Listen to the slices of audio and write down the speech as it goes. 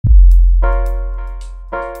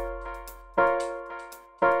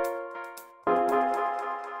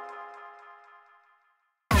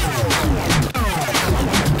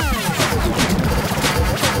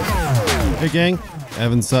gang,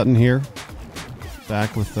 Evan Sutton here,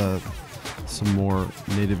 back with some more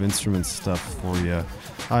Native Instruments stuff for you.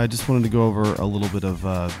 I just wanted to go over a little bit of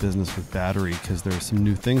business with battery because there are some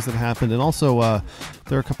new things that happened, and also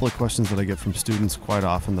there are a couple of questions that I get from students quite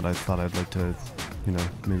often that I thought I'd like to,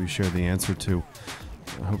 maybe share the answer to.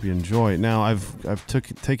 I hope you enjoy. Now I've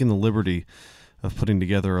taken the liberty of putting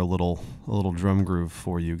together a little drum groove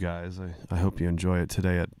for you guys. I hope you enjoy it.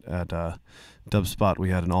 Today at Dubspot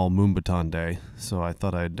we had an all Moombaton day, so I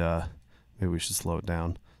thought maybe we should slow it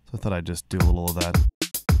down. So I thought I'd just do a little of that.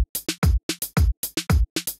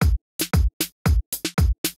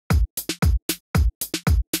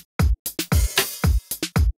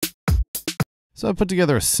 So I put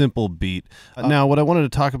together a simple beat. Now what I wanted to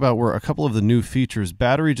talk about were a couple of the new features.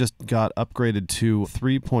 Battery just got upgraded to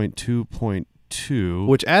 3.2.2,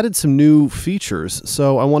 which added some new features.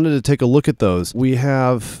 So I wanted to take a look at those. We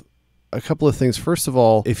have a couple of things. First of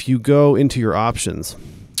all, if you go into your options,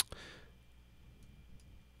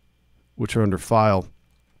 which are under File,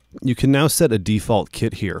 you can now set a default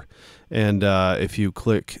kit here. And if you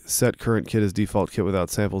click Set Current Kit as Default Kit Without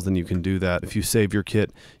Samples, then you can do that. If you save your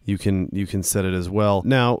kit, you can set it as well.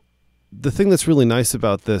 Now, the thing that's really nice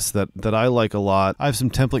about this that I like a lot, I have some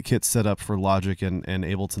template kits set up for Logic and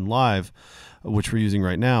Ableton Live, which we're using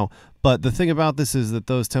right now. But the thing about this is that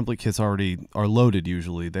those template kits already are loaded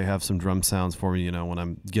usually. They have some drum sounds for me, when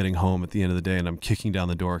I'm getting home at the end of the day and I'm kicking down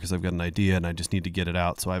the door because I've got an idea and I just need to get it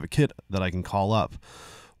out. So I have a kit that I can call up.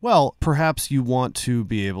 Well, perhaps you want to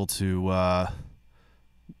be able to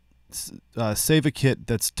save a kit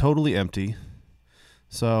that's totally empty.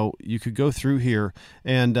 So you could go through here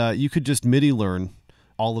and you could just MIDI learn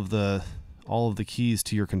all of the keys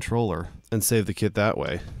to your controller and save the kit that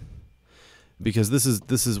way. Because this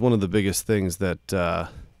is one of the biggest things that that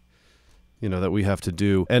we have to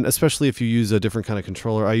do, and especially if you use a different kind of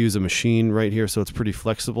controller. I use a machine right here, so it's pretty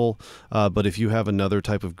flexible. But if you have another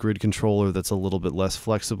type of grid controller that's a little bit less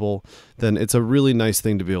flexible, then it's a really nice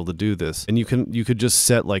thing to be able to do this. And you could just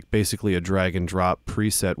set like basically a drag and drop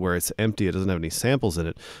preset where it's empty, it doesn't have any samples in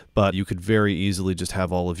it, but you could very easily just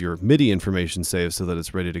have all of your MIDI information saved so that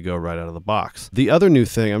it's ready to go right out of the box. The other new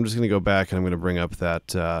thing, I'm just going to go back and I'm going to bring up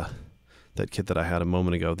that kit that I had a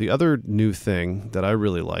moment ago. The other new thing that I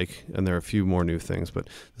really like, and there are a few more new things, but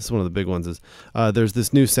this is one of the big ones, is there's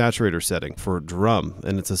this new Saturator setting for drum,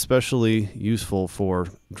 and it's especially useful for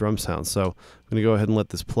drum sounds. So I'm going to go ahead and let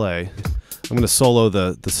this play. I'm going to solo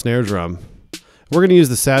the snare drum. We're going to use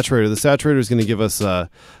the Saturator. The Saturator is going to give us a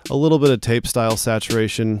little bit of tape style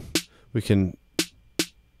saturation. We can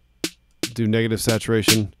do negative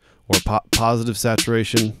saturation or positive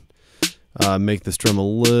saturation. Make this drum a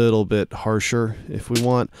little bit harsher if we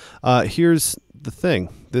want. Here's the thing.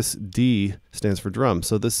 This D stands for drum.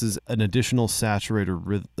 So this is an additional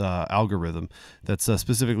saturator algorithm that's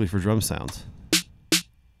specifically for drum sounds.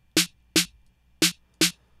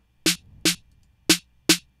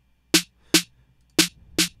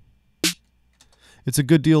 It's a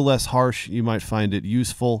good deal less harsh. You might find it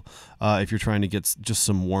useful if you're trying to get just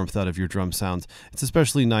some warmth out of your drum sounds. It's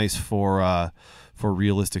especially nice for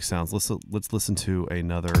realistic sounds. Let's listen to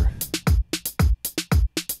another.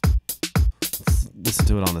 Let's listen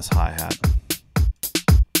to it on this hi-hat.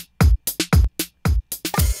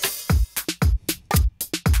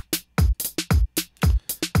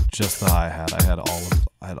 Just the hi-hat. I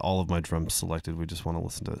had all of my drums selected. We just want to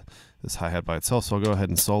listen to this hi-hat by itself. So I'll go ahead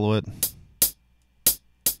and solo it.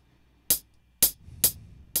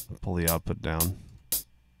 Pull the output down.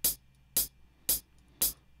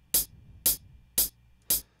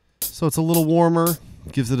 So it's a little warmer,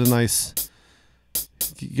 gives it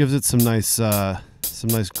some nice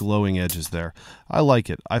glowing edges there. I like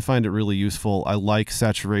it. I find it really useful. I like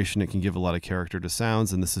saturation. It can give a lot of character to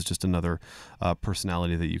sounds, and this is just another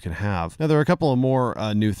personality that you can have. Now there are a couple of more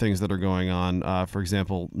new things that are going on. For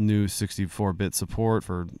example, new 64-bit support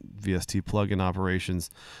for VST plugin operations.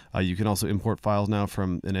 You can also import files now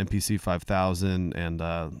from an MPC 5000 and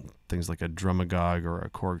things like a Drumagog or a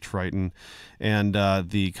Korg Triton, and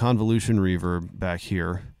the convolution reverb back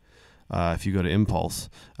here. If you go to Impulse,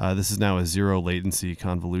 this is now a zero latency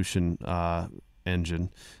convolution engine,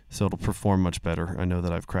 so it'll perform much better. I know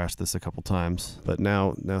that I've crashed this a couple times, but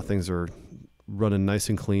now things are running nice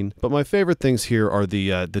and clean. But my favorite things here are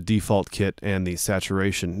the default kit and the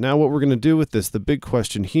saturation. Now what we're going to do with this, the big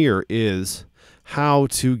question here is how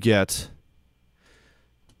to get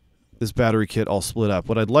this battery kit all split up.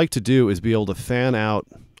 What I'd like to do is be able to fan out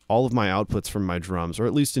all of my outputs from my drums, or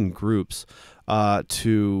at least in groups,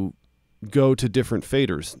 to go to different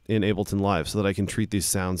faders in Ableton Live so that I can treat these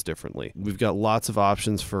sounds differently. We've got lots of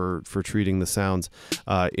options for treating the sounds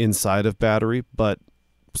inside of Battery, but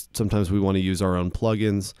sometimes we want to use our own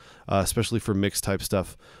plugins, especially for mix type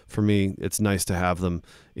stuff. For me, it's nice to have them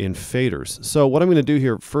in faders. So what I'm going to do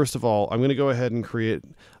here, first of all, I'm going to go ahead and create,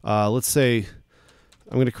 let's say,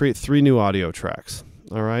 I'm going to create 3 new audio tracks.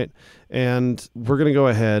 All right. And we're going to go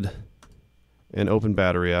ahead and open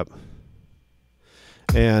Battery up.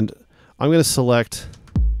 And I'm going to select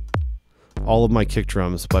all of my kick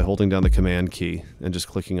drums by holding down the Command key and just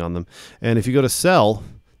clicking on them. And if you go to Cell,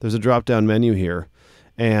 there's a drop-down menu here.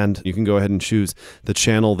 And you can go ahead and choose the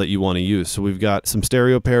channel that you want to use. So we've got some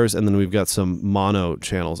stereo pairs, and then we've got some mono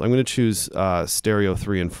channels. I'm going to choose stereo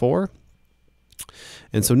 3 and 4.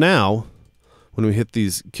 And so now, when we hit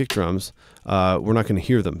these kick drums, we're not going to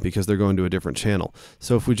hear them because they're going to a different channel.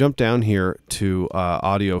 So if we jump down here to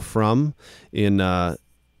audio from in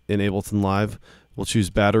Ableton Live, we'll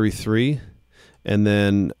choose Battery 3 and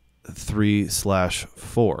then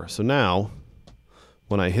 3/4. So now,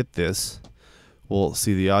 when I hit this, we'll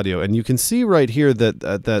see the audio, and you can see right here that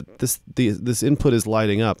this input is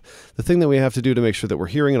lighting up. The thing that we have to do to make sure that we're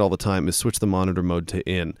hearing it all the time is switch the monitor mode to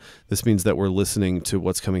in. This means that we're listening to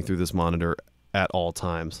what's coming through this monitor at all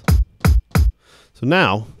times. So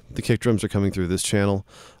now the kick drums are coming through this channel.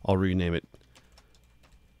 I'll rename it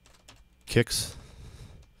Kicks.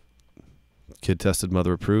 Kid tested,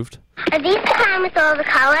 mother approved. Are these the kind with all the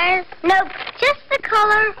colors? Nope, just the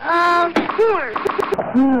color of corn.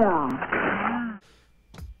 Yeah.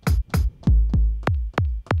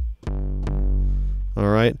 All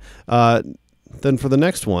right. Then for the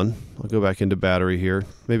next one, I'll go back into Battery here.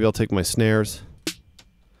 Maybe I'll take my snares.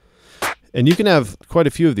 And you can have quite a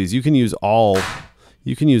few of these. You can use all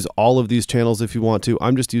of these channels if you want to.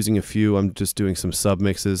 I'm just using a few. I'm just doing some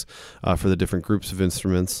submixes for the different groups of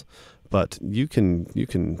instruments. But you can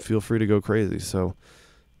feel free to go crazy. So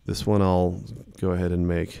this one I'll go ahead and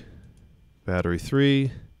make Battery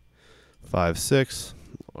 3, 5, 6.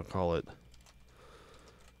 I'll call it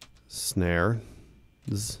snare.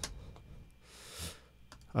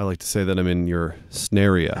 I like to say that I'm in your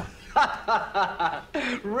snaria.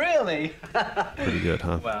 Really? Pretty good,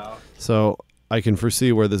 huh? Wow. So I can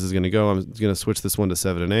foresee where this is going to go. I'm going to switch this one to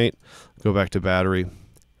 7 and 8, go back to Battery,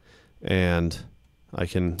 and I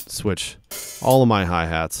can switch all of my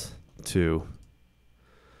hi-hats to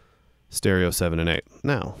stereo 7 and 8.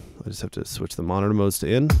 Now, I just have to switch the monitor modes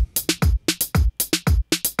to in.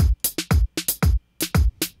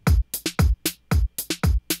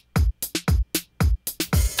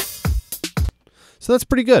 So that's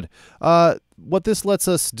pretty good. What this lets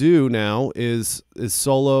us do now is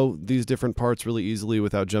solo these different parts really easily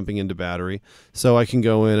without jumping into Battery. So I can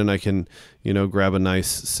go in and I can, grab a nice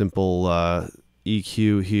simple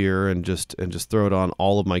EQ here and just throw it on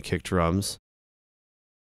all of my kick drums.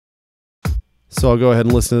 So I'll go ahead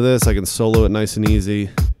and listen to this. I can solo it nice and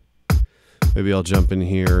easy. Maybe I'll jump in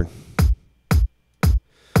here.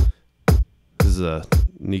 This is an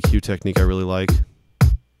EQ technique I really like.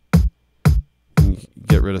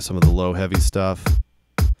 Get rid of some of the low heavy stuff,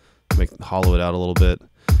 hollow it out a little bit,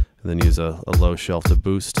 and then use a low shelf to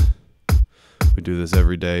boost. We do this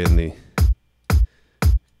every day in the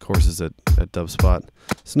courses at Dubspot.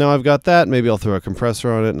 So now I've got that. Maybe I'll throw a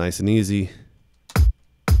compressor on it, nice and easy.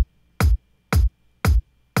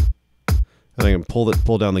 And I can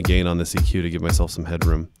pull down the gain on this EQ to give myself some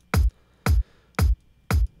headroom.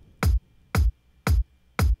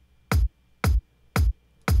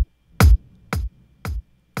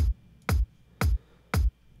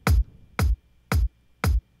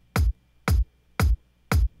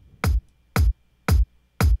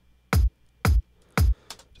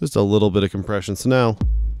 Just a little bit of compression. So now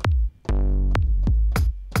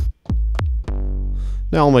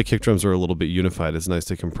all my kick drums are a little bit unified. It's nice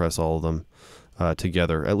to compress all of them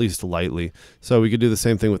together, at least lightly. So we could do the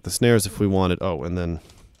same thing with the snares if we wanted. Oh, and then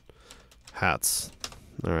hats.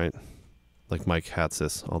 All right. Like Mike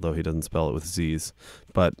Hatsis, although he doesn't spell it with Z's.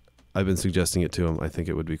 But I've been suggesting it to him. I think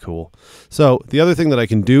it would be cool. So the other thing that I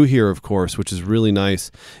can do here, of course, which is really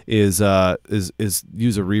nice, is use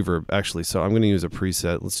a reverb, actually. So I'm going to use a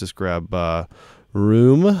preset. Let's just grab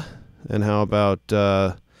room. And how about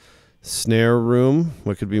snare room?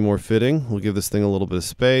 What could be more fitting? We'll give this thing a little bit of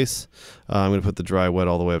space. I'm going to put the dry wet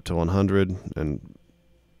all the way up to 100 and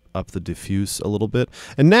up the diffuse a little bit.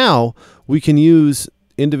 And now we can use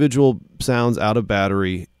individual sounds out of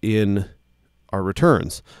Battery in our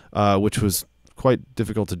returns, which was quite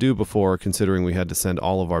difficult to do before, considering we had to send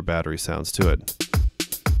all of our Battery sounds to it.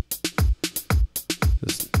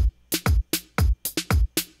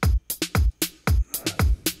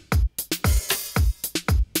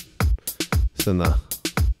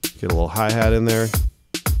 Get a little hi-hat in there.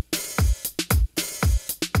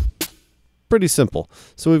 Pretty simple.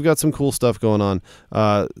 So we've got some cool stuff going on.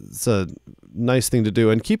 It's a nice thing to do.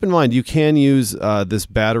 And keep in mind, you can use this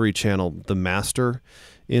battery channel, the master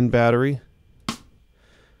in battery.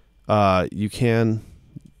 You can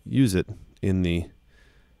use it in the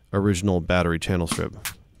original battery channel strip.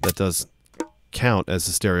 That does count as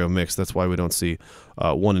a stereo mix. That's why we don't see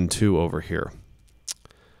 1 and 2 over here.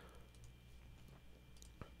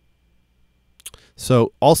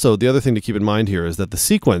 So also, the other thing to keep in mind here is that the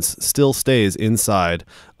sequence still stays inside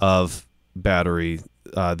of battery,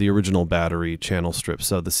 the original battery channel strip.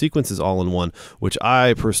 So the sequence is all in one, which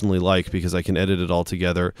I personally like because I can edit it all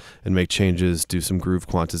together and make changes, do some groove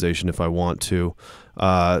quantization if I want to.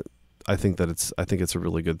 I think it's a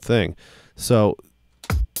really good thing. So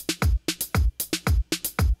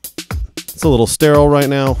it's a little sterile right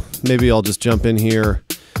now. Maybe I'll just jump in here.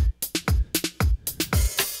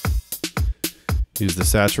 Use the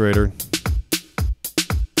Saturator.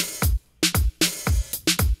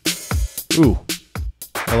 Ooh,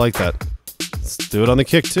 I like that. Let's do it on the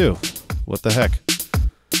kick too. What the heck?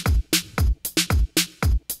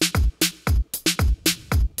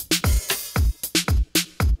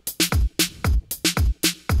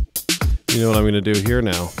 You know what I'm going to do here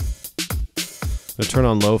now? I'm going to turn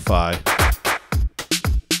on lo-fi.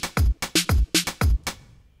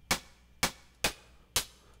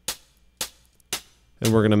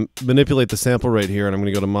 And we're going to manipulate the sample rate here, and I'm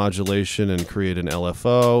going to go to modulation and create an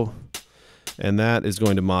LFO. And that is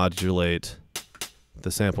going to modulate the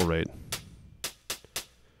sample rate.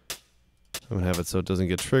 I'm going to have it so it doesn't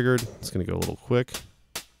get triggered. It's going to go a little quick.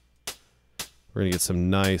 We're going to get some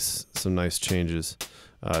nice changes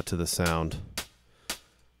to the sound.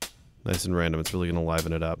 Nice and random. It's really going to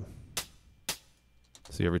liven it up.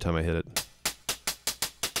 See, every time I hit it.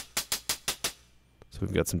 So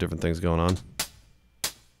we've got some different things going on.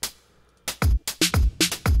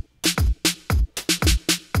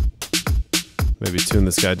 Maybe tune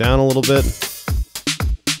this guy down a little bit.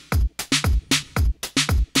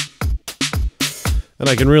 And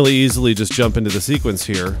I can really easily just jump into the sequence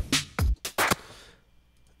here.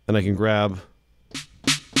 And I can grab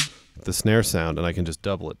the snare sound and I can just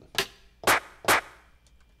double it.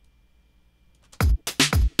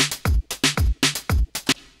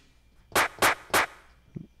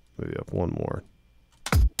 Maybe up one more.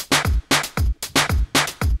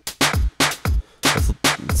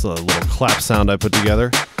 It's a little clap sound I put together.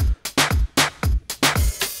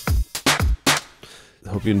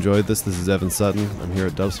 Hope you enjoyed this. This is Evan Sutton. I'm here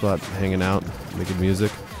at Dubspot, hanging out, making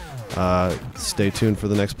music. Stay tuned for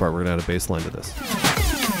the next part. We're going to add a bass line to this.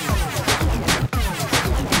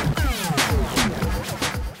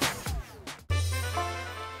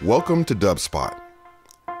 Welcome to Dubspot.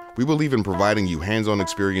 We believe in providing you hands-on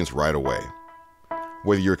experience right away.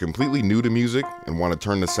 Whether you're completely new to music and want to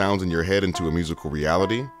turn the sounds in your head into a musical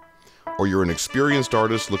reality, or you're an experienced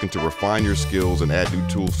artist looking to refine your skills and add new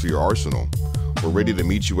tools to your arsenal, we're ready to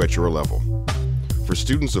meet you at your level. For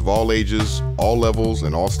students of all ages, all levels,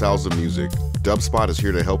 and all styles of music, Dubspot is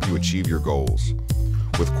here to help you achieve your goals.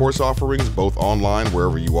 With course offerings both online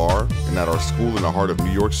wherever you are and at our school in the heart of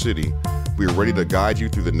New York City, we are ready to guide you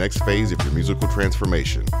through the next phase of your musical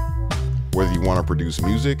transformation. Whether you want to produce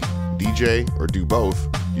music, DJ, or do both,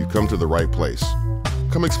 you've come to the right place.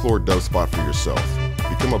 Come explore Dubspot for yourself.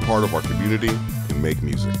 Become a part of our community and make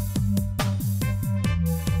music.